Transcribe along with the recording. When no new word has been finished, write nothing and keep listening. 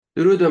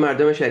درود به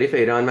مردم شریف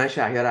ایران. من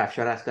شهریار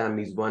افشار هستم،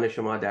 میزبان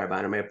شما در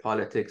برنامه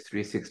Politics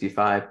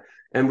 365.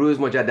 امروز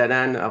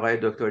مجددا آقای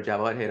دکتر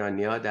جواد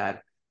حیران-نیا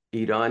در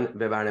ایران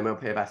به برنامه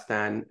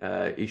پیوستن.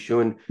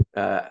 ایشون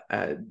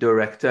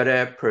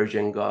دایرکتور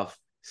Persian Gulf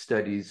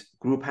Studies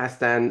Group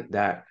هستند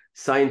در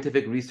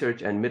Scientific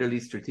Research and Middle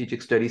East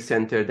Strategic Studies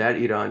Center در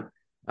ایران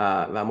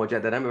و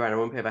مجددا به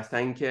برنامه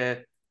پیوستن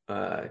که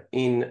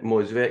این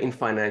موضوع، این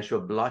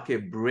فاینانشال بلاک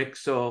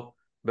بریکس رو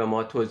به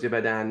ما توضیح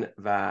بدن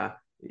و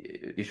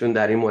ایشون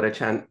در این مورد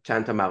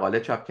چند تا مقاله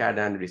چاپ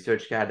کردن،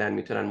 ریسرچ کردن،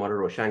 میتونن ما رو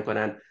روشن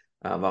کنن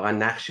واقعا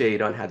نقش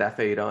ایران، هدف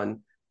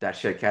ایران در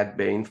شرکت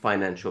به این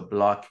فاینانشال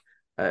بلاک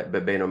به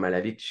بین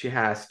المللی چی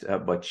هست،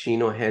 با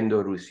چین و هند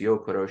و روسیه و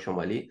کره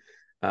شمالی.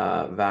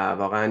 و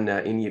واقعا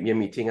این یه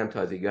میتینگ هم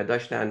تازگی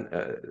داشتن،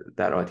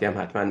 در آتی هم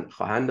حتما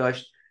خواهند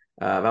داشت.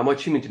 و ما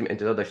چی میتونیم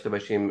انتظار داشته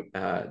باشیم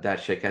در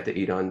شرکت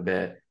ایران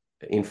به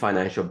این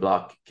فاینانشال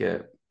بلاک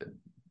که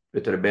به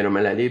طور بین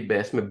المللی به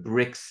اسم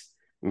بریکس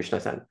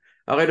میشناسن.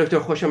 آقای دکتر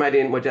خوش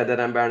اومدین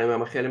مجددا برنامه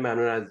ما. خیلی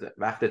ممنون از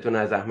وقتتون،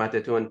 از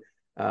زحمتتون.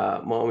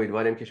 ما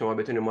امیدواریم که شما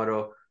بتونید ما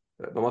رو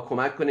به ما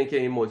کمک کنین که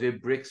این موضوع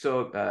بریکس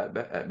رو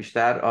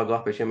بیشتر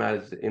آگاه بشیم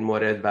از این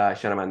مورد و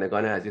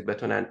شنوندگان عزیز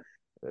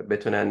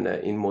بتونن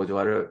این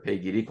موضوع رو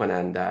پیگیری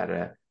کنن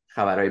در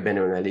خبرهای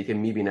بین‌المللی که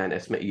میبینن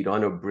اسم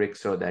ایران و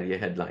بریکس رو در یه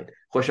هدلاین.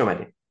 خوش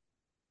اومدین.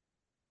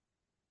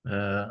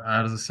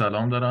 عرض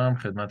سلام دارم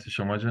خدمت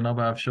شما جناب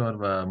افشار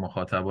و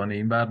مخاطبان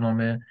این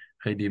برنامه.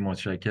 خیلی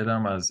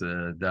متشکرم از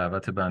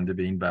دعوت بنده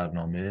به این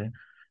برنامه.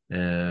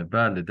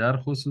 بله، در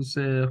خصوص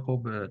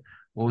خب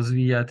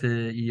عضویت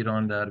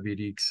ایران در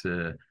بریکس،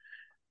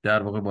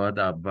 در واقع باید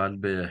اول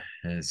به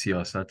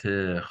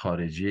سیاست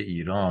خارجی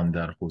ایران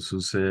در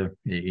خصوص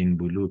این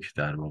بلوک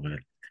در واقع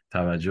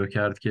توجه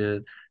کرد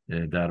که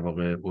در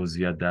واقع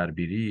عضویت در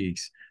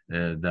بریکس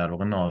در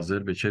واقع ناظر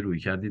به چه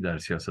رویکردی در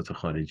سیاست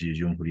خارجی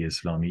جمهوری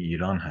اسلامی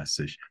ایران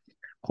هستش.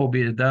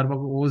 خب در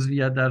واقع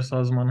عضویت در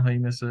سازمان‌هایی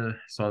مثل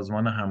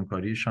سازمان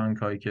همکاری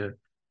شانگهای که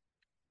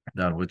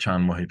در واقع چند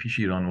ماه پیش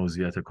ایران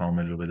عضویت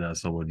کامل رو به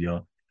دست آورد،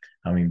 یا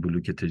همین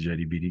بلوک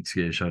تجاری بریکس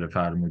که اشاره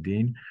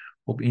فرمودین،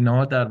 خب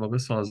اینها در واقع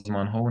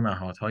سازمان‌ها و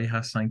نهادهایی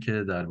هستن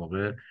که در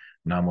واقع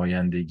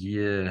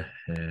نمایندگی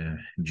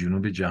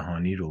جنوب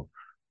جهانی رو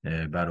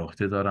بر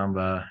عهده دارن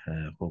و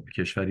خب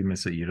کشوری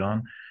مثل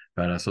ایران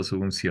بر اساس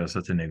اون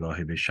سیاست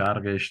نگاه به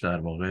شرقش در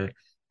واقع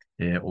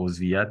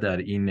عضویت در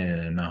این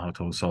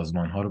نهادها و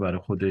سازمان‌ها رو برای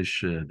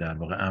خودش در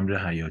واقع امر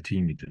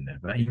حیاتی میدونه.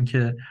 و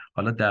اینکه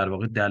حالا در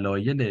واقع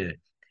دلایل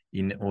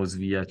این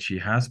عضویت چی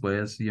هست،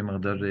 باید یه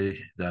مقدار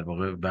در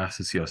واقع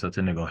بحث سیاست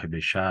نگاه به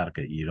شرق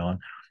ایران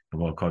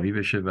واکاوی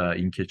بشه و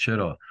اینکه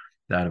چرا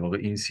در واقع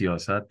این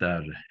سیاست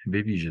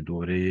به ویژه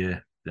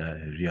دوره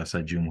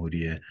ریاست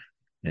جمهوری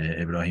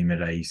ابراهیم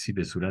رئیسی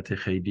به صورت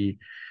خیلی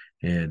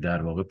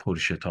در واقع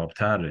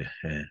پرشتاب‌تر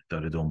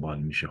داره دنبال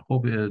میشه.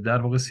 خب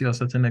در واقع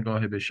سیاست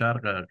نگاه به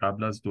شرق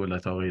قبل از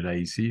دولت آقای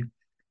رئیسی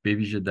به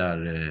ویژه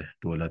در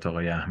دولت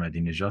آقای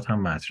احمدی نژاد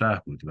هم مطرح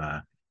بود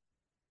و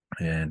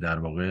در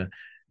واقع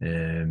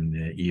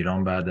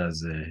ایران بعد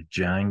از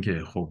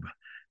جنگ، خب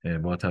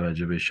با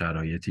توجه به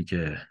شرایطی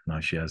که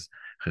ناشی از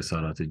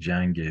خسارات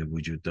جنگ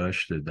وجود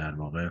داشت، در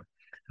واقع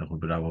خب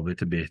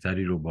روابط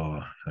بهتری رو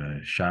با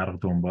شرق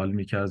دنبال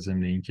میکرد،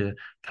 ضمن اینکه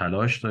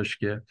تلاش داشت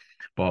که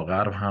با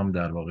غرب هم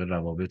در واقع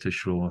روابطش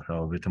رو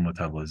روابط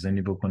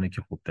متوازنی بکنه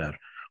که خب در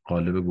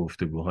قالب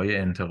گفتگوهای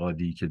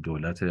انتقادی که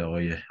دولت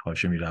آقای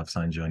هاشمی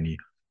رفسنجانی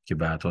که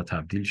بعدها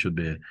تبدیل شد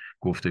به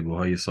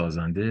گفتگوهای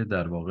سازنده،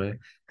 در واقع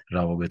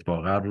روابط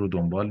با غرب رو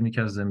دنبال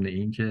میکرد، ضمن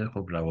اینکه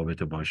خب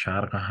روابط با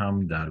شرق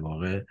هم در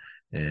واقع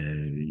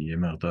یه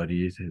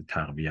مقداری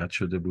تقویت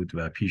شده بود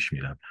و پیش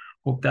میرفت.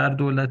 خب در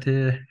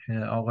دولت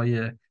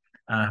آقای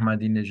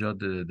احمدی نژاد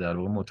در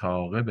واقع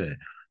متعاقب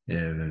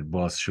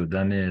باز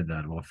شدن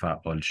در واقع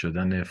فعال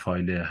شدن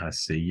فایل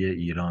هسته‌ای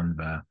ایران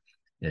و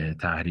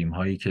تحریم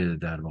هایی که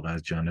در واقع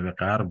از جانب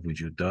غرب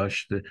وجود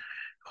داشت،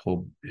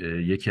 خب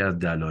یکی از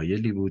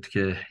دلایلی بود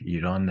که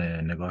ایران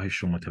نگاهش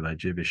رو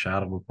متوجه به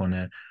شرق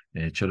بکنه،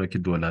 چرا که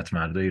دولت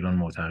مردای ایران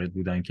معتقد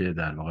بودن که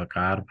در واقع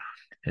غرب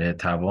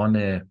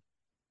توان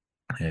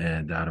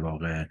در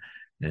واقع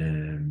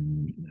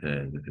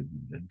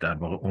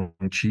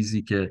اون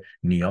چیزی که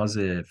نیاز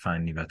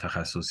فنی و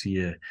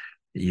تخصصی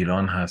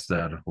ایران هست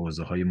در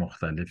حوزه‌های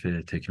مختلف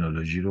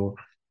تکنولوژی رو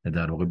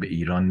در واقع به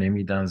ایران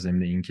نمیدن،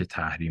 ضمن اینکه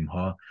تحریم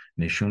ها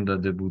نشون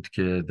داده بود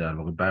که در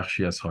واقع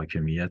بخشی از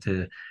حاکمیت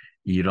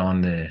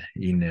ایران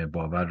این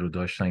باور رو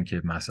داشتن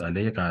که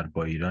مسئله غرب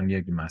با ایران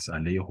یک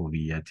مسئله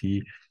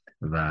هویتی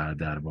و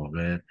در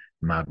واقع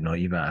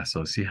مبنایی و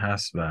اساسی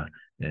هست و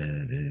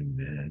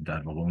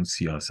در واقع اون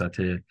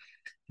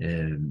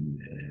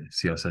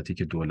سیاستی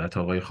که دولت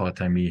آقای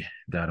خاتمی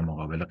در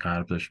مقابل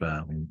غرب داشت و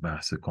اون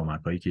بحث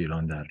کمک‌هایی که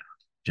ایران در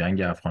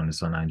جنگ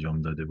افغانستان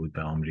انجام داده بود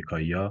به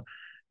آمریکایی‌ها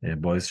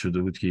باعث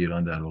شده بود که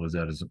ایران در واقع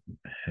در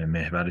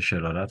محور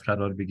شرارت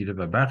قرار بگیره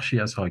و بخشی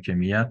از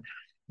حاکمیت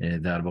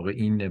در واقع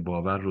این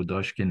باور رو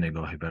داشت که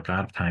نگاه به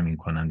غرب تامین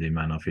کننده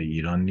منافع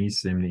ایران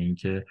نیست، ضمن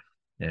اینکه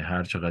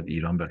هر چقدر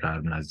ایران به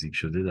غرب نزدیک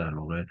شده در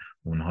واقع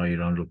اونها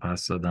ایران رو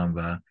پس دادن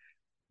و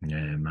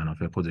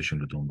منافع خودشون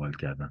رو دنبال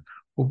کردن.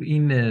 خب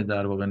این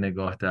در واقع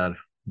نگاه در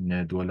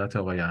دولت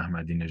آقای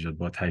احمدی نژاد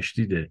با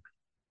تشدید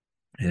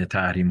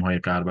تحریم‌های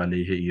غرب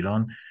علیه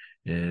ایران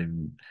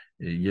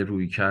یه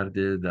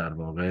رویکرد در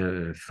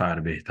واقع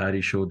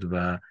فربهتری شد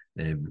و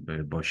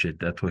با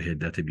شدت و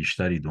حدت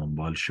بیشتری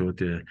دنبال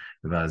شد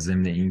و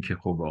ضمن این که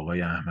خب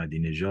آقای احمدی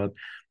نژاد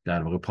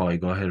در واقع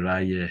پایگاه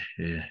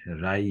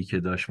رأیی که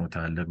داشت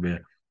متعلق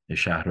به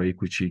شهرهای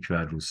کوچیک و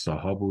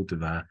روستاها بود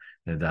و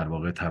در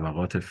واقع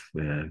طبقات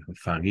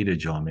فقیر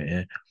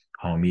جامعه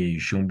حامی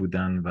ایشون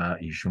بودن و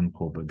ایشون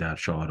خب در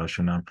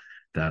شعاراشون هم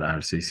در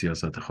عرصه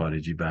سیاست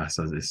خارجی بحث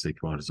از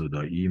استکبار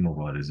زدایی،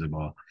 مبارزه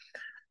با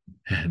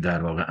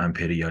در واقع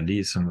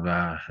امپریالیسم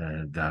و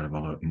در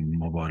واقع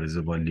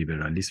مبارزه با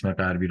لیبرالیسم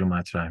غربی رو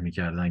مطرح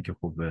می‌کردن که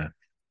خب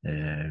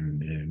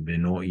به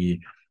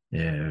نوعی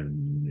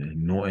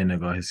نوع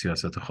نگاه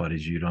سیاست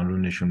خارجی ایران رو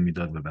نشون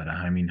میداد و برای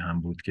همین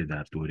هم بود که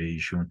در دوره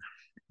ایشون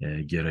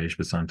گرایش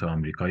به سمت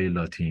آمریکای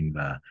لاتین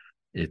و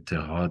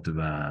اتحاد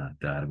و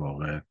در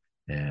واقع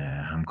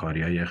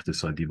همکاری‌های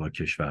اقتصادی با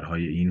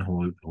کشورهای این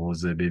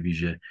حوزه به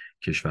ویژه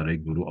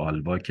کشورهای گروه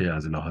آلبا که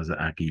از لحاظ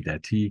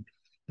عقیدتی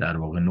در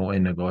واقع نوع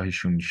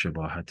نگاهشون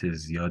شباهت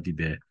زیادی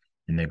به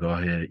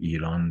نگاه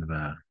ایران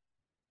و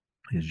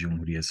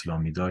جمهوری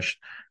اسلامی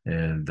داشت،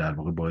 در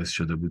واقع باعث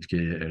شده بود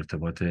که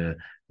ارتباط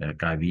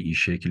قوی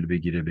شکل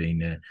بگیره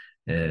بین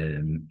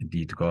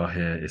دیدگاه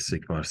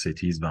استکبار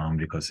ستیز و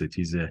آمریکا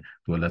ستیز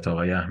دولت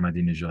آقای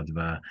احمدی نژاد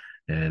و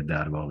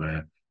در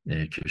واقع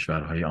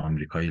کشورهای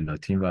آمریکای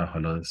لاتین و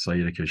حالا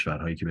سایر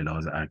کشورهایی که به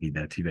لحاظ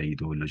عقیدتی و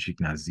ایدئولوژیک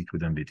نزدیک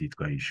بودن به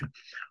دیدگاهیشون.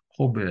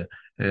 خب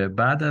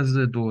بعد از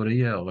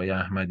دوره آقای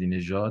احمدی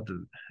نژاد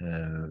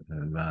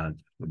و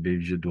به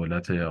ویژه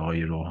دولت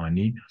آقای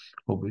روحانی،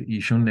 خب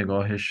ایشون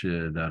نگاهش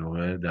در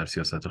واقع در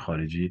سیاست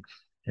خارجی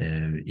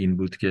این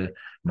بود که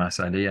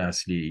مسئله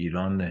اصلی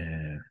ایران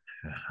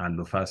حل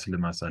و فصل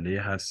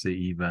مسئله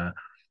هسته‌ای و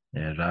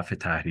رفع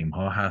تحریم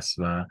ها هست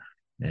و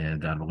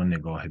در واقع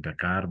نگاه به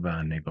غرب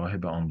و نگاه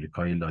به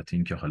آمریکای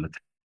لاتین که حالا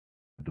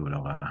دوره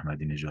آقای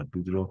احمدی نژاد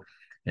بود رو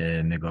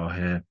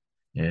نگاه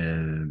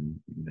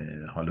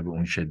حالا به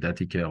اون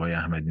شدتی که آقای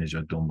احمدی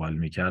نژاد دنبال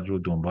میکرد رو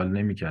دنبال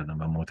نمیکردن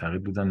و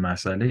معتقد بودن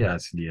مسئله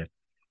اصلی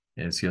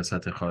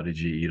سیاست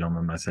خارجی ایران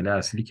و مسئله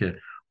اصلی که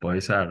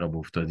باعث عقب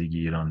افتادگی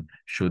ایران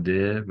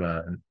شده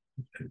و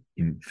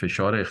این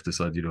فشار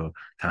اقتصادی رو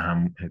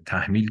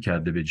تحمیل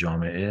کرده به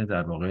جامعه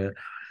در واقع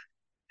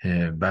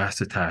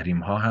بحث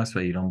تحریم ها هست و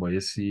ایران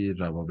بایستی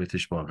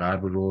روابطش با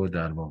غرب رو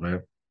در واقع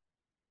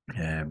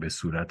به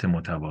صورت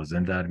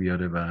متوازن در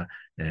بیاره و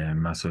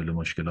مسائل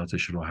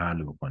مشکلاتش رو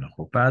حل بکنه.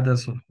 خب بعد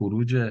از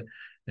خروج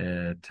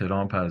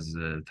ترامپ از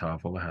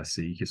توافق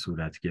هسته‌ای که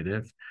صورت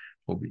گرفت،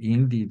 خب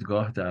این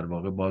دیدگاه در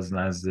واقع باز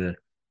نزد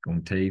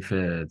اون طیف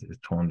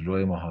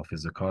تندرو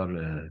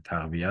محافظه‌کار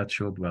تقویت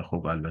شد و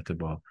خب البته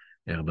با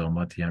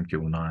اقداماتی هم که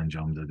اونا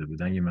انجام داده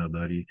بودن یه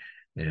مقداری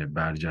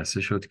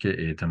برجسته شد که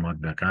اعتماد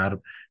به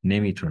غرب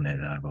نمیتونه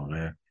در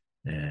واقع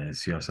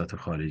سیاست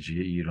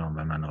خارجی ایران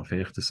و منافع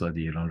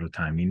اقتصادی ایران رو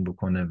تامین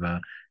بکنه و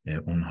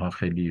اونها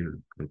خیلی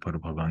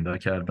پروپاگاندا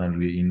کردن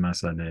روی این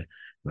مسئله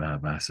و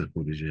بحث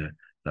خروج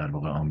در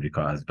واقع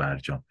آمریکا از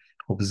برجام.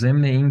 خب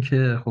ضمن این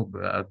که خب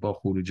با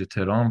خروج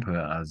ترامپ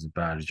از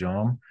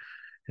برجام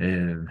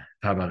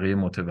طبقه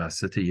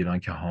متوسط ایران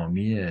که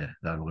حامی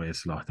در واقع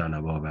اصلاح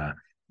طلبها و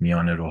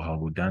میان روها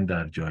بودن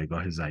در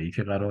جایگاه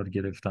ضعیفی قرار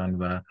گرفتن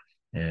و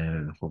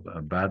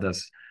خب بعد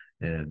از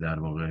در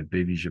واقع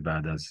به ویژه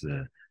بعد از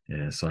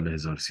سال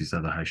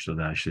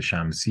 1388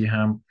 شمسی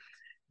هم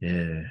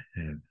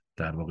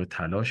در واقع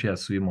تلاشی از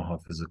سوی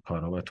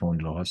محافظه‌کارها و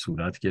تندروها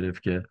صورت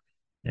گرفت که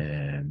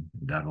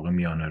در واقع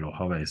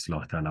میانه‌روها و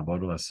اصلاح طلبها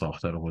رو از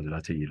ساختار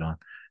قدرت ایران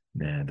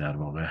در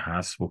واقع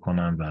حذف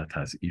بکنن و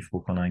تضعیف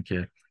بکنن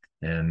که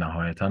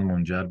نهایتاً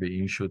منجر به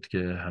این شد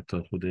که حتی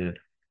خود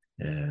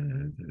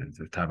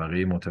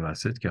طبقه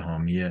متوسط که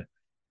حامی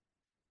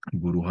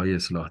گروه‌های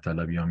اصلاح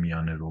طلب یا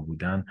میانه‌رو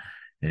بودن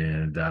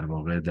در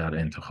واقع در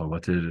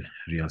انتخابات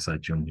ریاست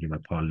جمهوری و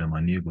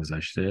پارلمانی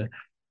گذشته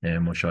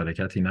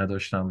مشارکتی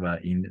نداشتن و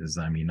این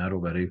زمینه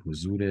رو برای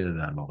حضور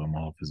در واقع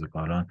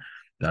محافظه‌کاران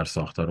در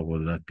ساختار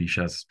قدرت پیش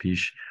از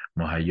پیش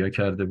مهیا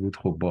کرده بود.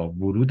 خب با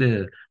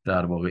ورود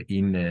در واقع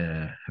این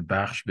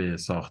بخش به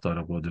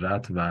ساختار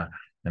قدرت و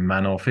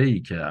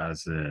منافعی که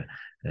از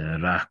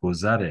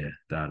رهگذر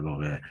در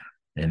واقع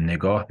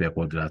نگاه به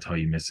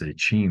قدرت‌هایی مثل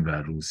چین و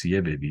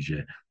روسیه به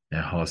ویژه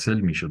حاصل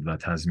میشد و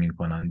تضمین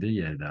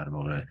کننده در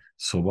واقع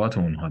ثبات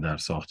اونها در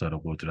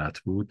ساختار قدرت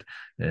بود،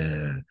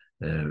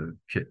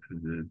 که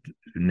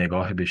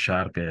نگاه به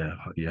شرق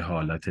یه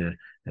حالت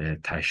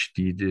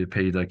تشدید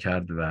پیدا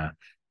کرد و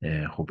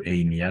خب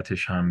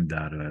عینیتش هم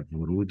در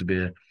ورود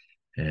به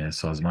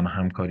سازمان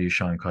همکاری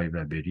شانگهای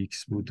و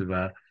بریکس بود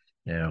و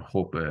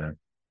خب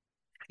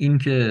این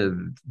که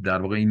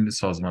در واقع این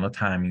سازمان ها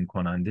تأمین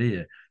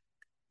کننده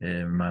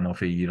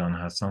منافع ایران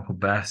هستن، خب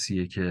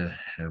بحثیه که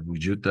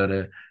وجود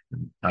داره.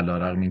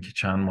 علیرغم اینکه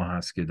چند ماه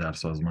هست که در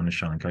سازمان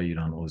شانگهای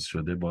ایران عضو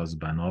شده، باز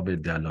بنا به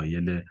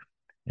دلایل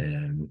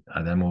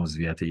عدم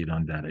عضویت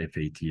ایران در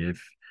FATF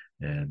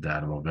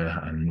در واقع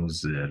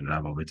هنوز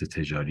روابط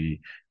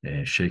تجاری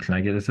شکل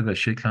نگرفته و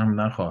شکل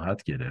هم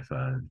نخواهد گرفت،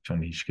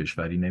 چون هیچ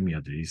کشوری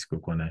نمیاد ریسک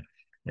کنه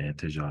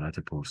تجارت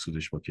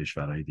پرسودش با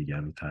کشورهای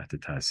دیگر رو تحت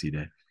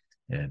تاثیر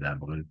در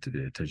واقع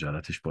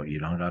تجارتش با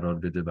ایران قرار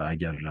بده. و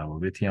اگر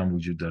روابطی هم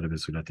وجود داره به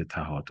صورت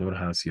تهاتر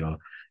هست یا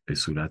به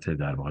صورت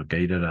در واقع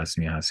غیر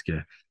رسمی هست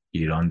که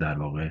ایران در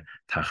واقع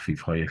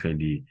تخفیف‌های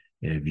خیلی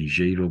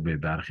ویژه‌ای رو به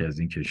برخی از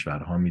این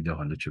کشورها میده،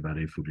 حالا چه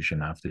برای فروش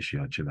نفتش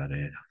یا چه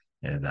برای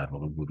در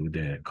واقع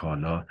ورود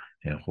کالا،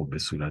 خب به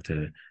صورت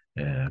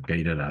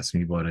غیر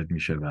رسمی وارد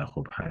میشه و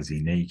خب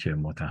هزینه‌ای که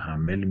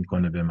متحمل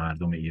میکنه به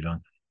مردم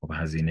ایران خب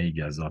هزینه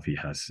گزافی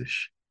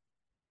هستش.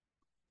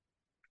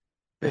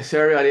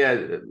 بسیار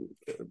عالی.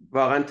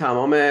 واقعا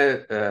تمام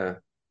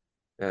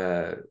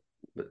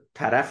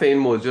طرف این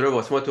موضوع رو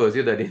واسه ما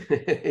توضیح دادین.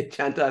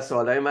 چند تا از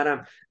سوالای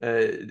منم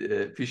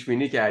پیش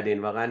بینی کردین.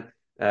 واقعا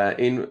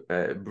این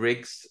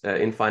بریکس،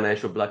 این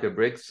فاینانشل بلاک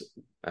بریکس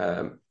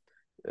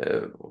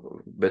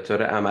به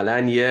طور عملا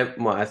یه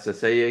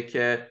مؤسسه‌ایه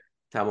که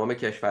تمام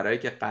کشورهایی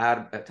که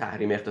غرب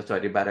تحریم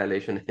اقتصادی بر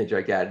علیهشون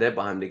اجرا کرده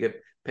با هم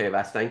دیگه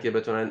پیوستن که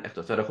بتونن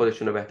اقتصاد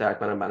خودشون رو بهتر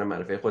کنن برای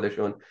منافع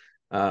خودشون.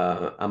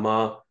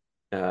 اما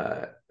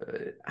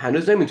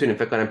هنوز نمیتونیم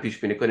فکر کنم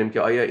پیش بینی کنیم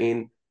که آیا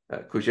این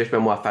کوشش به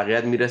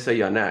موفقیت میرسه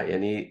یا نه.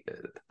 یعنی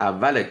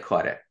اول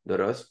کاره،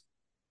 درست؟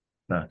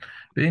 نه.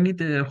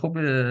 ببینید خب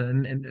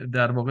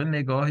در واقع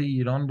نگاه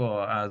ایران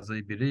با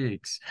اعضای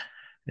بریکس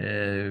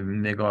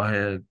نگاه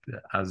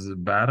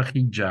از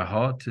برخی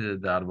جهات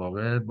در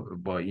واقع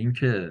با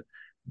اینکه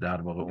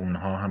در واقع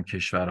اونها هم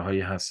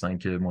کشورهایی هستن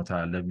که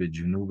متعلق به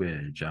جنوب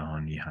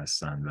جهانی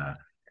هستن و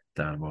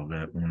در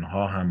واقع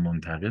اونها هم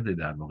منتقد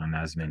در واقع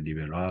نظم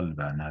لیبرال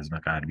و نظم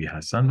غربی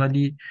هستن،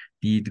 ولی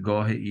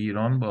دیدگاه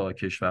ایران با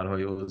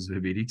کشورهای عضو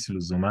بریکس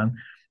لزوما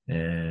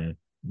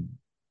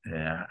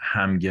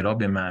همگرا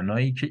به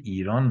معنایی که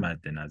ایران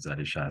مد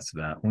نظرش هست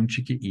و اون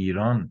چی که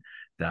ایران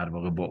در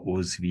واقع با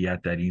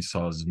عضویت در این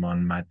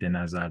سازمان مد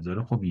نظر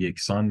داره خب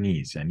یکسان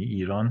نیست. یعنی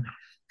ایران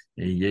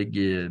یک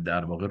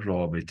در واقع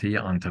رابطه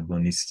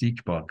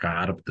آنتاگونیستیک با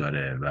غرب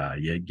داره و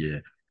یک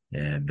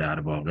در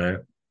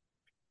واقع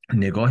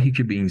نگاهی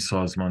که به این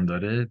سازمان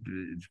داره،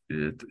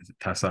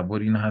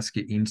 تصور این هست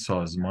که این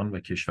سازمان و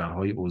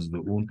کشورهای عضو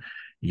اون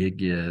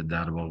یک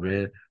در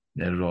واقع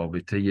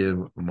رابطه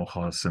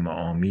مخاصمه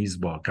آمیز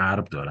با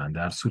غرب دارن،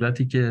 در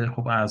صورتی که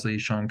خب اعضای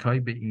شانگهای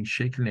به این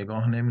شکل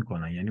نگاه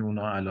نمیکنن. یعنی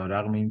اونا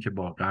علیرغم این که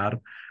با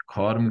غرب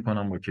کار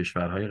میکنن، با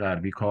کشورهای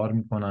غربی کار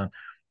میکنن،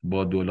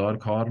 با دلار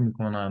کار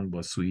میکنن،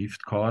 با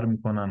سویفت کار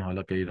میکنن،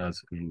 حالا غیر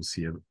از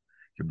روسیه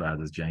که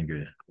بعد از جنگ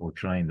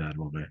اوکراین در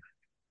واقع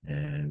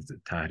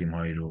تحریم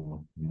هایی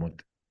رو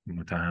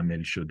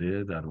متحمل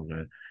شده در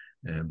واقع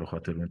به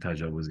خاطر اون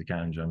تجاوزی که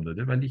انجام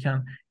داده، ولی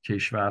کن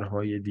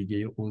کشورهای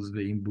دیگه عضو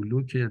این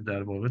بلوک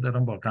در واقع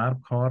دارن با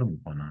غرب کار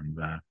میکنن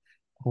و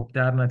خب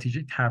در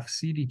نتیجه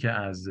تفسیری که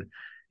از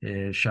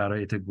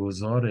شرایط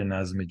گذار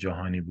نظم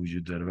جهانی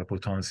وجود داره و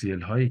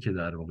پتانسیل هایی که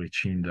در واقع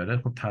چین داره،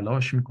 خب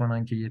تلاش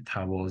میکنن که یه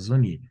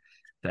توازنی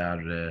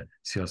در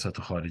سیاست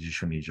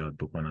خارجیشون ایجاد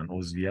بکنن.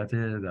 عضویت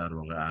در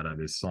واقع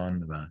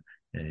عربستان و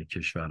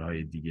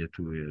کشورهای دیگه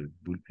تو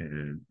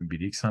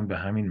بریکس هم به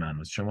همین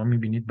معناست. شما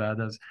میبینید بعد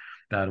از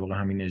در واقع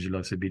همین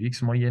اجلاس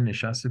بریکس ما یه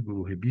نشست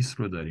گروه 20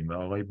 رو داریم و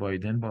آقای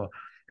بایدن با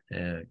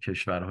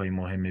کشورهای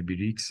مهم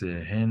بریکس،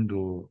 هند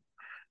و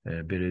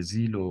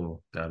برزیل و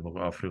در واقع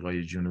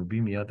آفریقای جنوبی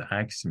میاد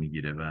عکس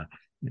میگیره و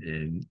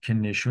که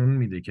نشون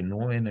میده که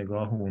نوع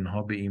نگاه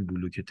اونها به این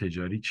بلوک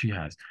تجاری چی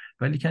هست.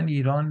 ولی که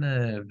ایران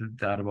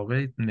در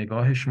واقع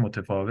نگاهش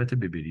متفاوت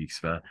به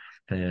بریکس و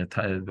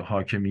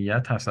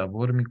حاکمیت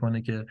تصور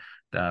میکنه که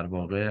در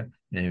واقع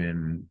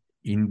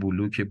این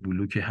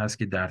بلوکی هست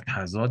که در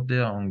تضاد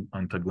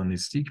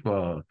آنتاگونیستیک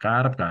با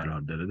غرب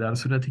قرار داره، در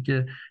صورتی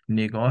که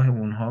نگاه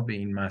اونها به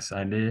این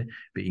مسئله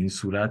به این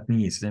صورت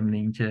نیست. ضمن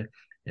اینکه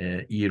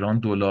ایران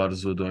دلار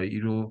زدایی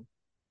رو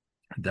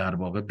در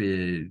واقع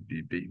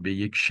به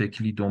یک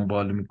شکلی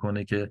دنبال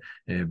میکنه که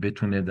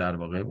بتونه در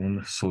واقع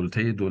اون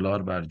سلطه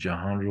دلار بر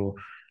جهان رو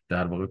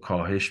در واقع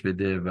کاهش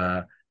بده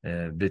و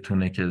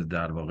بتونه که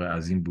در واقع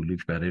از این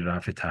بلوک برای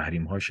رفع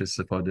تحریم هاش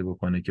استفاده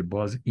بکنه، که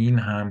باز این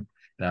هم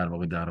در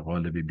واقع در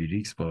قالب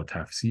بریکس با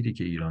تفسیری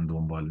که ایران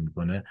دنبال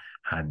میکنه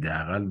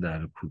حداقل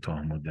در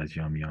کوتاه مدت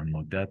یا میان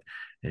مدت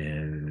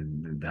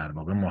در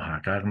واقع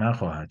محقق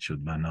نخواهد شد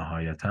و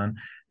نهایتاً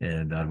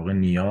در واقع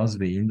نیاز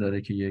به این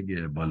داره که یک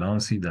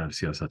بالانسی در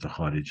سیاست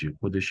خارجی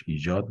خودش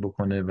ایجاد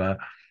بکنه و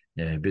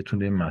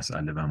بتونه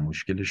مسئله و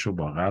مشکلش رو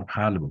با غرب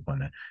حل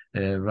بکنه.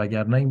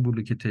 وگرنه این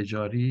بلوک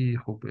تجاری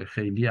خب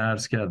خیلی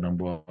عرض کردم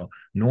با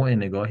نوع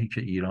نگاهی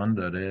که ایران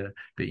داره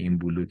به این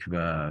بلوک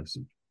و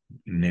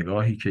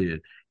نگاهی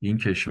که این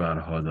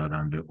کشورها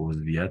دارن به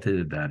عضویت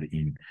در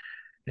این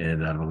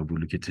در واقع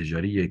بلوک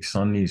تجاری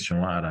یکسان نیست.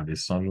 شما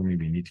عربستان رو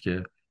میبینید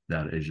که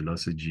در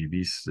اجلاس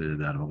G20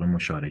 در واقع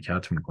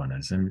مشارکت میکنه.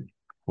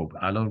 خب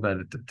علاوه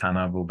بر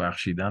تنوع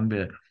بخشیدن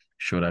به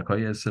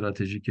شرکای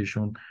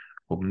استراتژیکشون،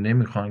 خب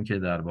نمیخوان که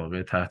در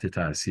واقع تحت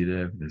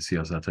تاثیر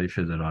سیاست‌های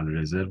فدرال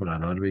رزرو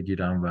قرار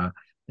بگیرن و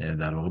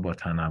در واقع با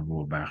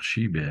تنوع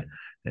بخشی به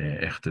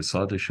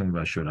اقتصادشون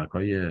و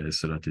شرکای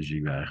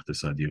استراتژیک و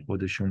اقتصادی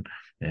خودشون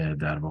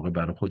در واقع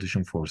برای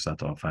خودشون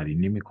فرصت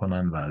آفرینی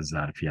میکنن و از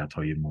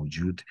ظرفیت‌های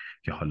موجود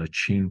که حالا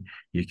چین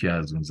یکی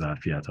از اون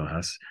ظرفیت‌ها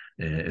هست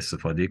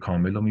استفاده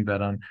کامل رو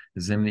میبرن.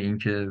 ضمن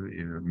اینکه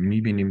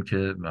میبینیم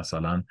که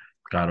مثلا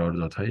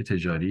قراردادهای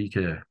تجاری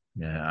که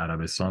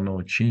عربستان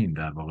و چین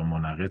در واقع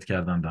منعقد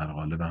کردن در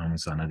قالب همون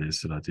سند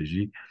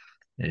استراتژیک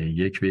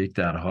یک به یک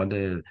در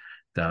حال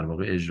در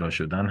واقع اجرا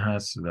شدن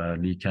هست و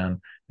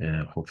لیکن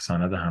خب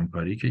سند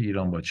همکاری که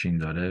ایران با چین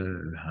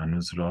داره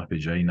هنوز راه به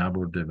جایی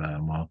نبرده و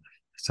ما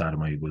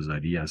سرمایه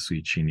گذاری از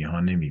سوی چینی ها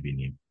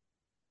نمیبینیم.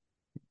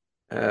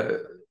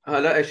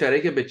 حالا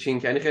اشاره که به چین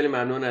کنی، خیلی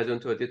ممنون از اون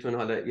توضیحتون.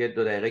 حالا یه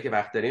 2 دقیقه که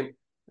وقت داریم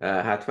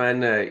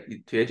حتما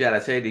توی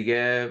جلسه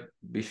دیگه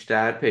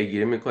بیشتر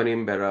پیگیری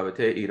میکنیم به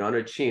رابطه ایران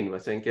و چین،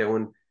 واسه اینکه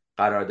اون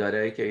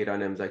قراردادی که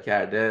ایران امضا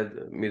کرده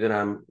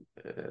میدونم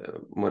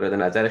مورد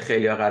نظر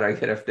خیلی‌ها قرار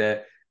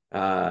گرفته.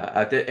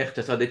 البته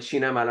اقتصاد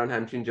چین هم الان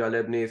همچین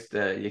جالب نیست.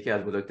 یکی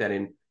از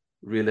بزرگترین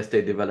ریل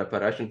استیت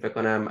دیولپراشون فکر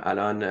کنم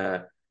الان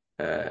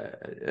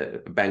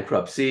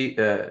بانکراپسی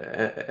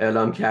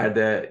اعلام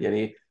کرده.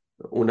 یعنی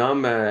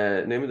اونام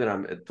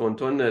نمیدونم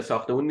تون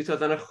ساختمون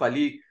میسازن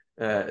خالی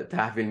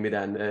تحویل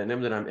میدن.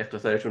 نمیدونم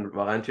اقتصادشون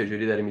واقعا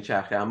چجوری داره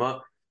میچرخه،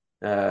 اما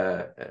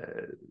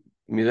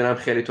میدونم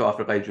خیلی تو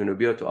آفریقای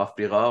جنوبی و تو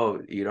آفریقا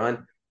و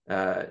ایران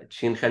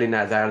چین خیلی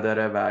نظر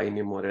داره و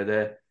این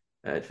مورد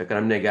فکر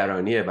کنم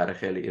نگرانیه برای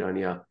خیلی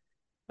ایرانیا.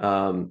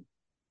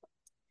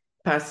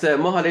 پس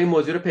ما حالا این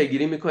موضوع رو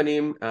پیگیری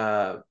میکنیم.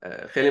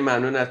 خیلی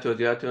ممنون از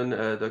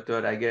توضیحاتون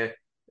دکتر. اگه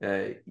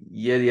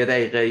یه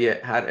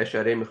دقیقه هر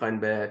اشاره میخواین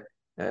به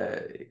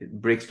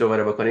بریکس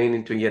دوباره بکنین،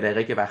 این تو یه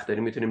دقیقه که وقت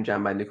داریم میتونیم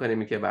جمع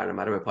کنیم که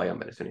برنامه رو به پایان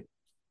برسونیم.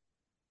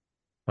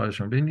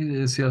 خواهشم.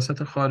 ببینید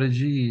سیاست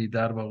خارجی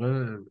در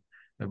واقع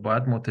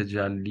باید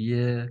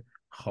متجلی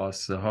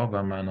خواسته ها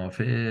و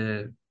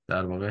منافع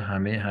در واقع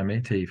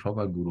همه طیف ها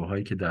و گروه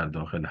هایی که در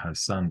داخل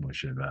هستن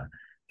باشه و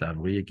در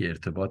واقع یک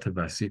ارتباط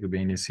وثیق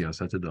بین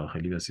سیاست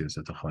داخلی و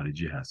سیاست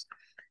خارجی هست.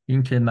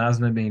 این که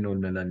نظم بین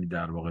المللی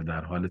در واقع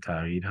در حال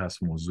تغییر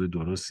هست موضوع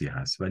درستی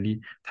هست،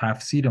 ولی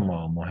تفسیر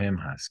ما مهم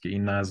هست که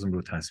این نظم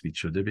رو تثبیت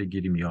شده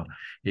بگیریم یا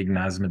یک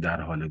نظم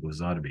در حال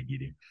گذار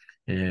بگیریم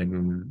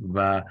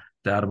و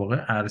در واقع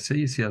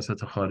عرصه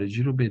سیاست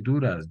خارجی رو به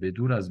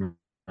دور از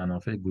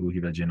منافع گروهی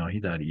و جناحی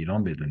در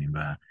ایران بدونیم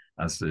و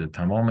از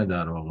تمام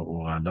در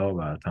واقع عقلا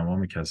و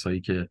تمام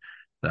کسایی که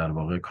در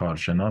واقع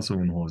کارشناس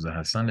اون حوزه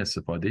هستن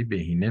استفاده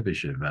بهینه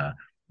بشه و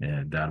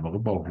در واقع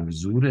با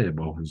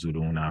حضور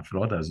اون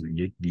افراد از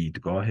یک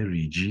دیدگاه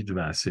ریجید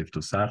و سفت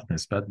و سخت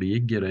نسبت به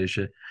یک گرایش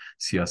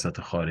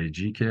سیاست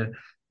خارجی که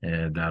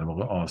در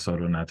واقع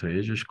آثار و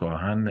نتایجش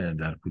گاهن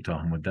در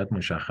کوتاه مدت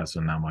مشخص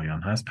و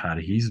نمایان هست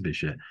پرهیز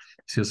بشه.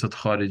 سیاست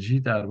خارجی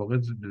در واقع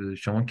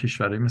شما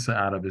کشورهای مثل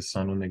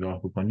عربستان رو نگاه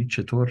بکنید،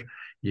 چطور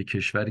یک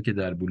کشوری که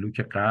در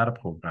بلوک غرب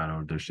خب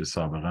قرار داشته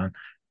سابقا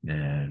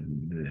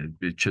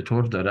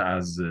چطور داره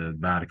از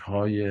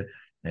برگ‌های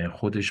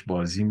خودش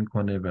بازی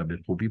میکنه و به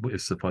خوبی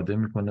استفاده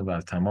میکنه و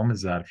از تمام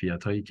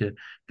ظرفیت هایی که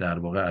در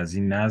واقع از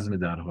این نظم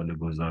در حال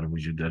گذار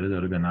وجود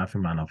داره به نفع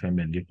منافع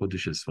ملی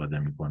خودش استفاده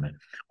میکنه.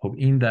 خب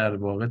این در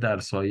واقع در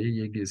سایه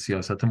یک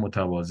سیاست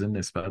متوازن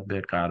نسبت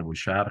به غرب و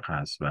شرق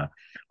هست و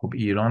خب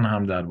ایران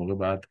هم در واقع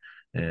باید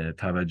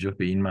توجه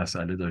به این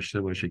مسئله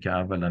داشته باشه که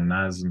اولا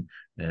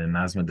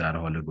نظم در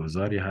حال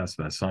گذاری هست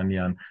و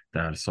ثانیاً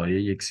در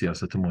سایه یک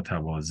سیاست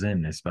متوازن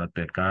نسبت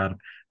به غرب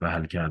و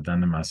حل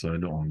کردن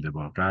مسائل عمده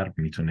با غرب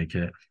میتونه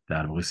که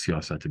در واقع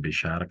سیاست به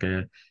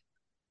شرق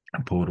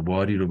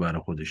پرباری رو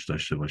برای خودش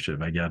داشته باشه،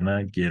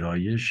 وگرنه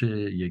گرایش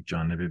یک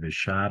جانبه به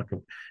شرق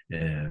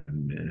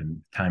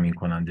تامین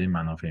کننده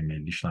منافع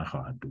ملیش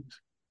نخواهد بود.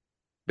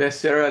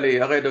 بسیار عالی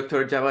آقای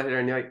دکتر جواد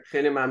هیرانیا،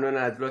 خیلی ممنون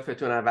از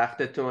لطفتون و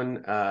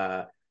وقتتون.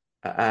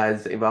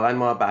 از واقعا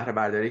ما بهره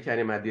برداری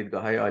کردیم از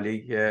دیدگاه‌های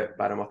عالی که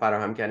برای ما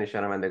فراهم کردین.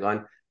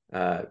 شنوندگان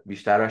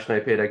بیشتر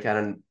آشنایی پیدا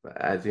کردن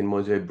از این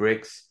موضوع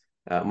بریکس.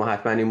 ما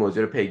حتما این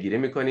موضوع رو پیگیری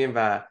میکنیم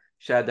و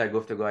شاید در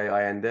گفتگوهای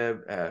آینده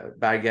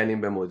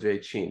برگردیم به موضوع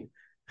چین.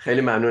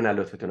 خیلی ممنون از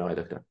لطفتون آقای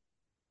دکتر.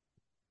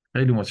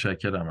 خیلی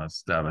متشکرم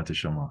از دعوت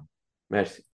شما. مرسی.